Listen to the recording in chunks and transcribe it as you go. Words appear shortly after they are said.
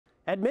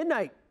At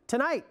midnight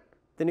tonight,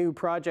 the new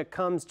project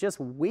comes just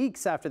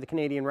weeks after the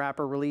Canadian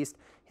rapper released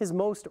his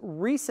most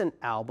recent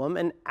album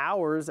and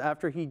hours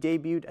after he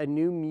debuted a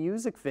new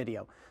music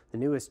video. The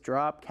newest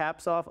drop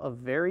caps off a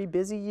very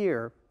busy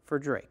year for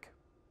Drake.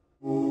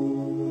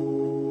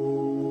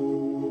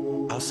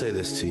 I'll say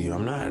this to you,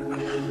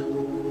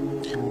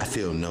 I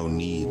feel no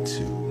need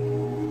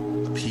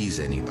to appease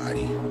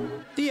anybody.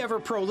 The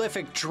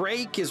ever-prolific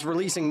Drake is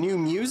releasing new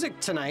music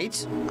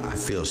tonight. I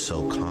feel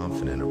so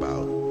confident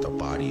about the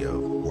body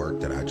of work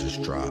that I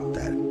just dropped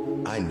that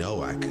I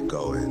know I could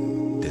go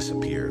and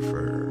disappear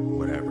for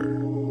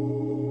whatever,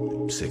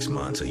 6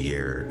 months, a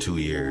year, 2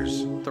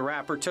 years. The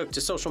rapper took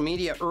to social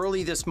media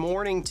early this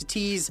morning to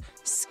tease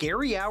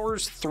Scary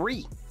Hours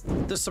 3.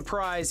 The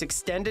surprise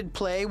extended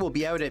play will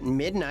be out at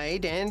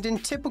midnight, and in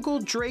typical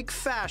Drake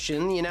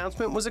fashion, the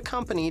announcement was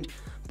accompanied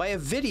by a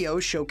video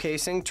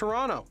showcasing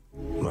Toronto.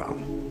 Well,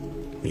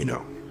 you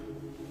know.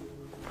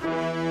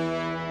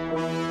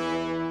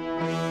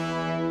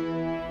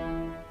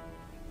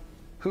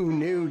 Who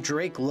knew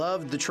Drake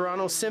loved the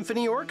Toronto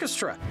Symphony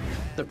Orchestra?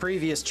 The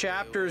previous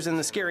chapters in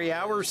the Scary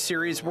Hours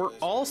series were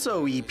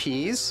also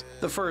EPs.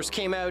 The first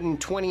came out in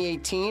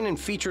 2018 and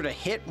featured a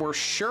hit we're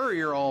sure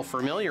you're all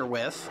familiar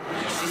with.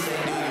 She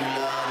said, do you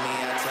love me?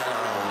 I tell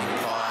her only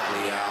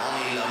partly. I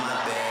only love my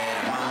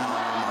bed and my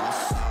mom.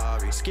 I'm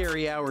sorry.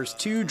 Scary Hours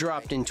 2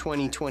 dropped in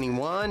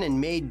 2021 and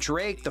made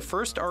Drake the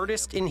first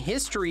artist in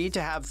history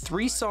to have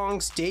 3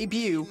 songs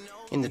debut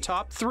in the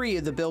top 3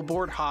 of the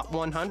Billboard Hot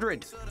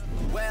 100.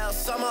 Well,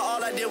 summer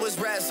all I did was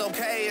rest,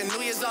 okay? And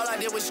New Year's all I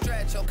did was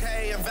stretch,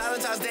 okay? And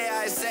Valentine's Day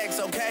I had sex,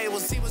 okay? We'll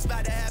see what's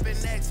about to happen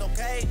next,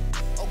 okay?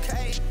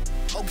 Okay?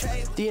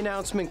 Okay. The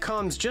announcement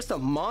comes just a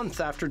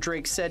month after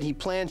Drake said he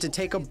planned to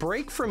take a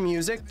break from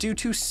music due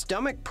to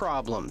stomach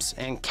problems,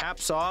 and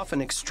caps off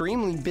an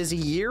extremely busy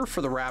year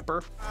for the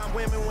rapper.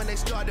 Women, when they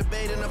start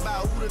debating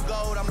about who the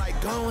GOAT, I'm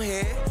like, go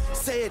ahead,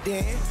 say it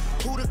then.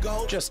 Who the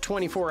GOAT? Just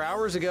 24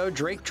 hours ago,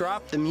 Drake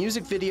dropped the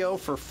music video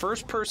for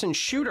First Person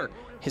Shooter,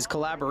 his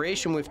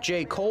collaboration with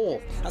J.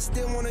 Cole. I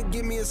still wanna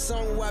give me a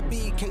song where I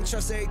beat. Can't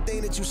trust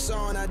everything that you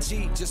saw on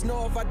IG. Just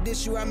know if I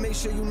diss you, I make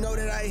sure you know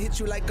that I hit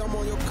you like I'm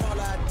on your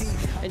caller ID.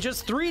 And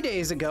just 3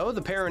 days ago,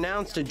 the pair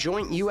announced a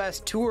joint U.S.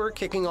 tour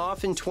kicking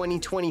off in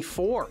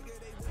 2024.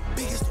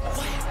 Biggest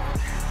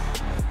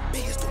what?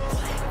 Biggest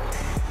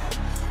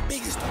what?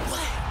 Biggest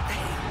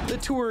what? The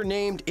tour,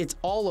 named It's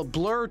All a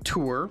Blur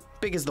Tour,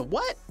 Big as the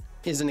What,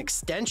 is an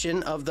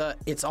extension of the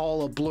It's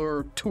All a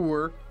Blur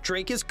tour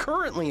Drake is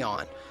currently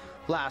on.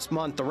 Last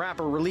month, the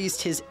rapper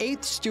released his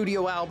 8th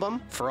studio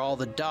album, For All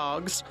the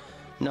Dogs.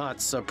 Not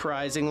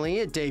surprisingly,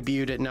 it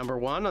debuted at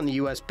 #1 on the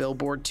US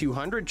Billboard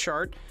 200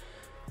 chart,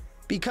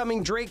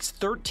 becoming Drake's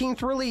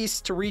 13th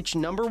release to reach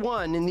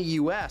 #1 in the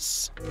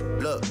US.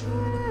 Look.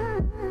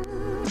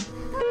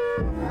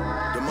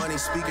 The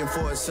money's speaking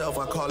for itself,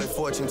 I call it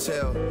fortune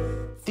tell.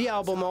 The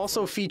album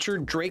also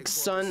featured Drake's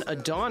son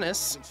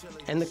Adonis,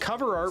 and the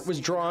cover art was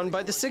drawn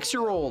by the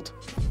 6-year-old.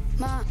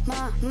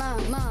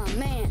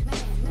 Man.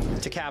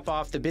 To cap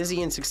off the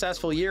busy and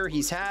successful year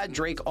he's had,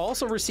 Drake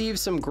also received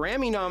some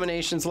Grammy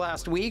nominations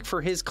last week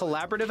for his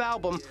collaborative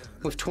album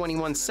with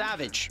 21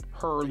 Savage,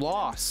 Her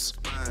Loss.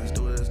 Let's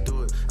do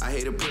it. I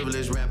hate a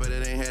privileged rapper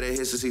that ain't had a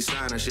hit since he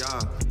signed us,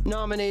 y'all.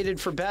 Nominated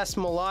for Best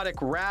Melodic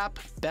Rap,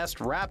 Best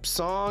Rap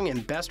Song,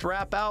 and Best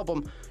Rap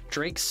Album,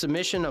 Drake's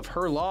submission of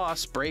Her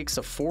Loss breaks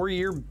a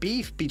 4-year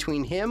beef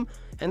between him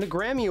and the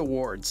Grammy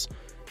Awards.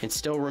 It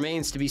still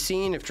remains to be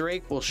seen if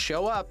Drake will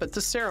show up at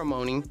the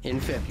ceremony in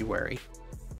February.